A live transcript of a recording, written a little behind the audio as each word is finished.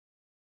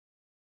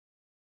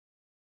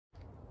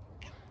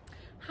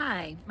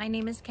Hi, my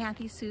name is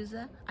Kathy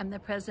Souza. I'm the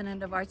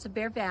president of Arts of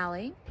Bear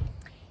Valley,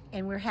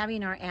 and we're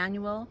having our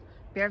annual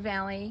Bear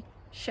Valley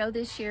show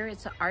this year.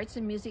 It's an arts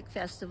and music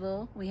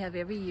festival we have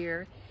every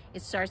year.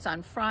 It starts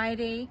on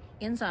Friday,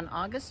 ends on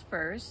August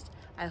 1st.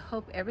 I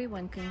hope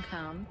everyone can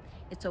come.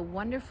 It's a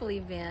wonderful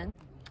event.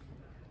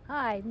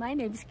 Hi, my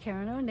name is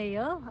Karen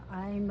O'Neill.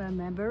 I'm a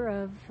member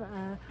of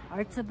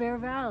Arts of Bear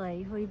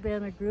Valley. We've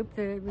been a group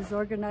that was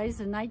organized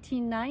in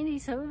 1990,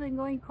 so we've been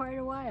going quite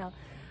a while.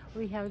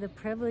 We have the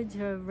privilege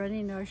of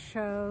running our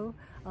show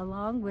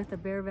along with the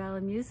Bear Valley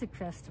Music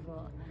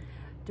Festival.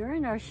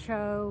 During our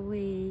show,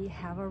 we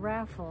have a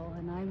raffle,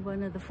 and I'm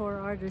one of the 4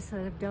 artists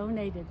that have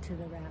donated to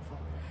the raffle.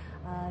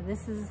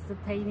 This is the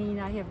painting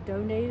I have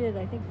donated.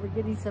 I think we're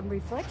getting some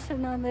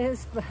reflection on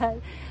this,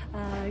 but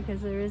because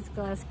there is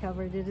glass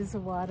covered. It is a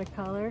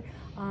watercolor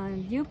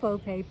on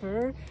Yupo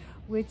paper,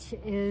 which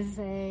is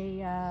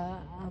a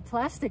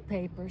plastic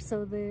paper.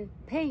 So the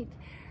paint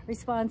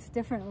responds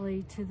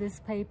differently to this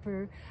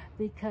paper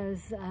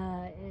because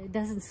it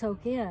doesn't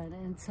soak in,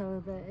 and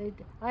so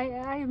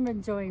I am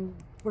enjoying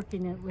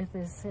working with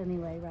this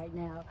anyway right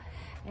now.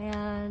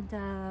 And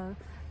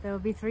there will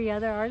be 3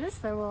 other artists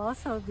that will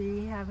also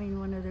be having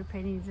one of their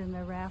paintings in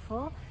the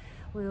raffle.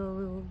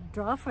 We'll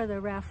draw for the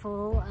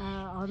raffle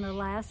on the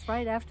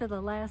right after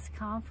the last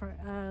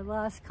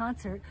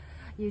concert.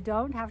 You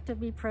don't have to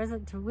be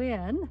present to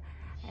win,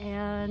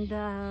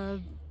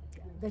 and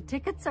the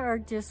tickets are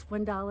just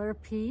 $1 a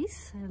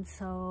piece, and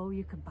so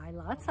you can buy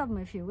lots of them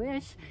if you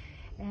wish,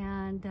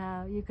 and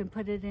you can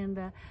put it in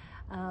the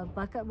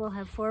bucket. We'll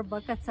have 4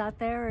 buckets out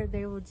there.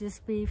 They will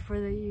just be for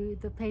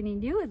the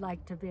painting you would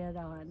like to bid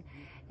on.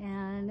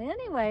 And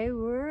anyway,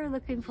 we're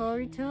looking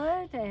forward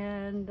to it,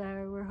 and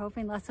we're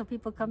hoping lots of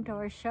people come to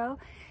our show.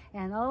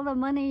 And all the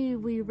money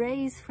we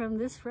raise from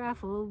this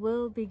raffle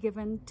will be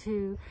given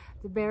to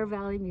the Bear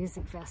Valley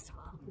Music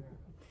Festival.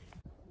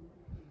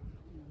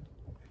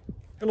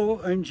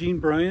 Hello, I'm Gene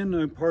Bryan.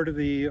 I'm part of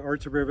the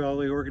Arts of Bear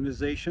Valley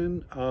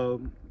organization.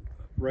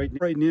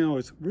 Right now,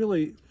 it's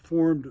really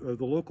formed of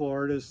the local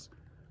artists,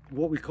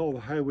 what we call the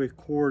Highway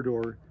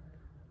Corridor,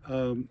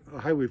 a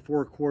Highway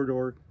 4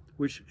 corridor,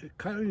 which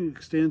kind of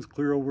extends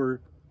clear over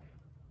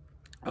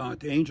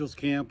to Angels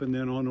Camp and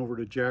then on over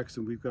to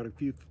Jackson. We've got a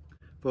few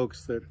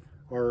folks that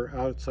are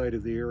outside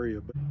of the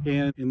area.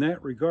 And in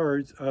that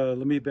regards,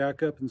 let me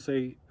back up and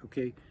say,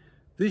 okay,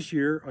 this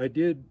year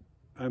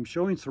I'm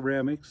showing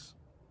ceramics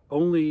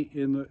only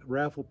in the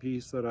raffle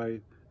piece that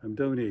I'm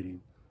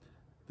donating.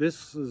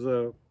 This is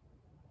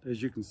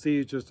as you can see,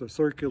 it's just a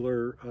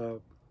circular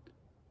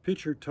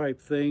picture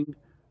type thing.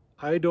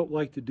 I don't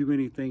like to do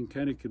anything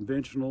kind of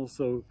conventional,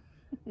 so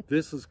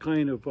this is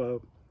kind of,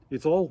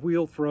 it's all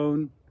wheel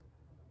thrown,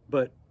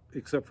 but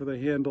except for the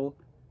handle.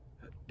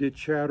 Did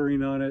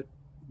shattering on it,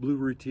 blue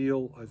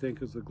rutile, I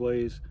think is the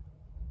glaze,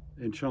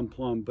 and chum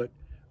plum. But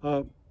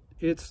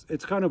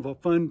it's kind of a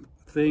fun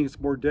thing. It's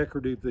more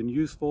decorative than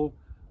useful,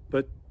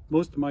 but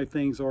most of my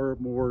things are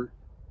more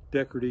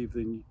decorative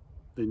than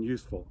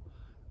useful.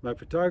 My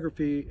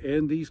photography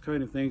and these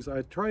kind of things,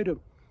 I try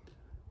to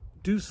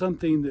do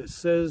something that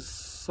says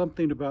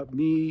something about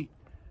me.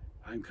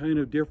 I'm kind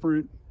of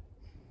different.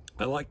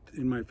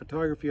 In my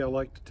photography, I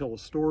like to tell a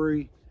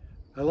story.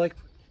 I like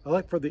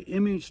for the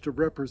image to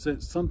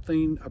represent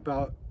something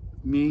about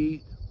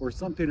me or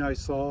something I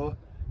saw.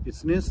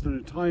 It's an instant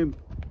of time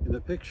in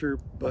the picture,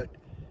 but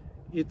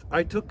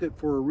I took it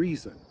for a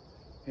reason.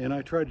 And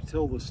I try to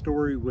tell the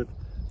story with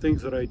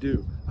things that I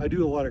do. I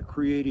do a lot of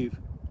creative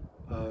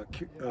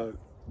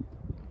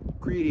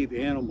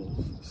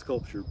animal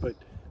sculpture, but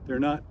they're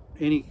not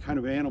any kind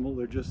of animal.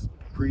 They're just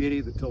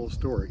creative that tell a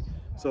story.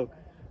 So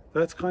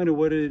that's kind of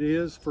what it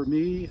is for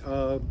me.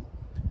 I've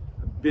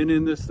been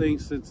in this thing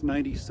since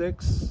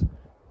 '96.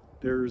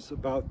 There's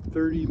about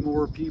 30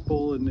 more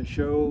people in the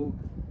show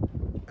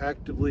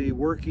actively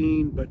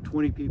working, but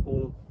 20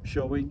 people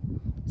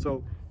showing.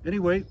 So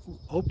anyway,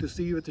 hope to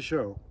see you at the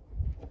show.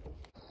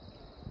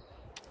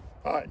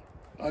 Hi,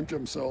 I'm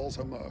Jim Sells.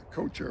 I'm a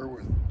co-chair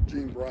with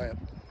Gene Bryant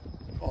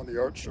on the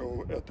art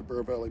show at the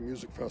Bear Valley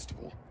Music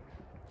Festival.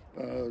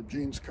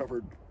 Gene's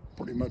covered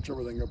pretty much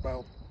everything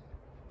about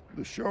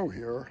the show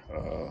here.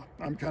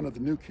 I'm kind of the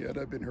new kid.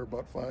 I've been here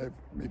about 5,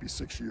 maybe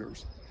 6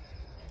 years.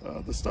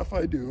 The stuff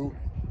I do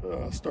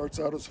starts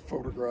out as a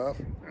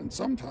photograph, and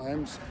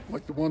sometimes,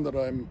 like the one that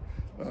I'm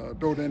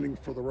donating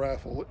for the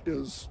raffle,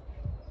 is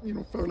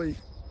fairly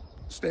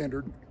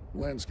standard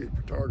landscape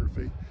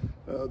photography.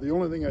 The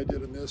only thing I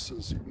did in this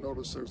is, you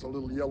notice there's a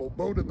little yellow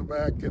boat in the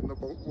back, and the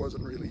boat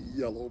wasn't really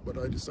yellow, but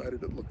I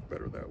decided it looked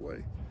better that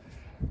way.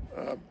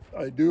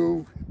 I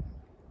do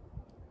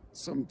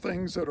some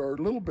things that are a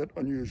little bit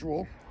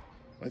unusual,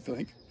 I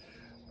think.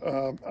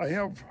 I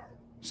have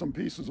some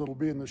pieces that'll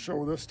be in the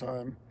show this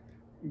time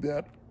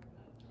that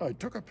I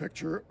took a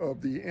picture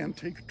of the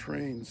antique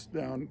trains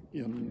down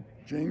in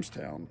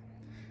Jamestown,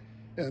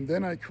 and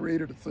then I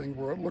created a thing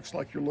where it looks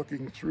like you're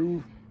looking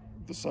through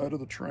the side of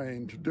the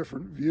train to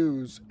different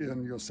views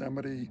in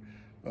Yosemite.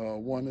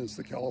 One is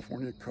the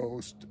California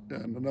coast,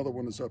 and another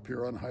one is up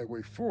here on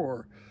Highway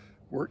 4.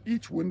 where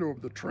each window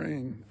of the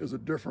train is a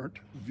different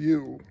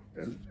view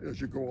as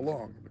you go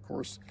along. And of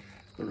course,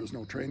 there is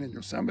no train in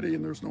Yosemite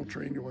and there's no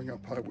train going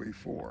up Highway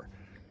 4.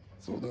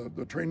 So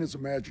the train is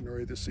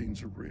imaginary, the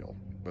scenes are real.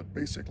 But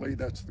basically,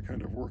 that's the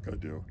kind of work I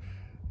do.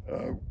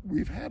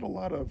 We've had a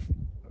lot of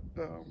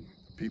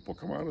people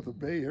come out of the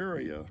Bay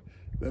Area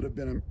that have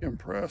been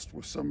impressed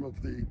with some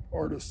of the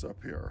artists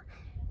up here.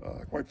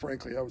 Quite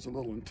frankly, I was a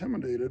little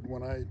intimidated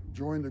when I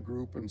joined the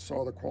group and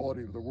saw the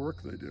quality of the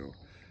work they do.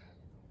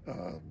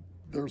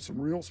 There's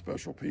some real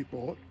special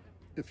people.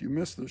 If you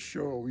miss this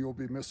show, you'll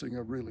be missing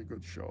a really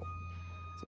good show.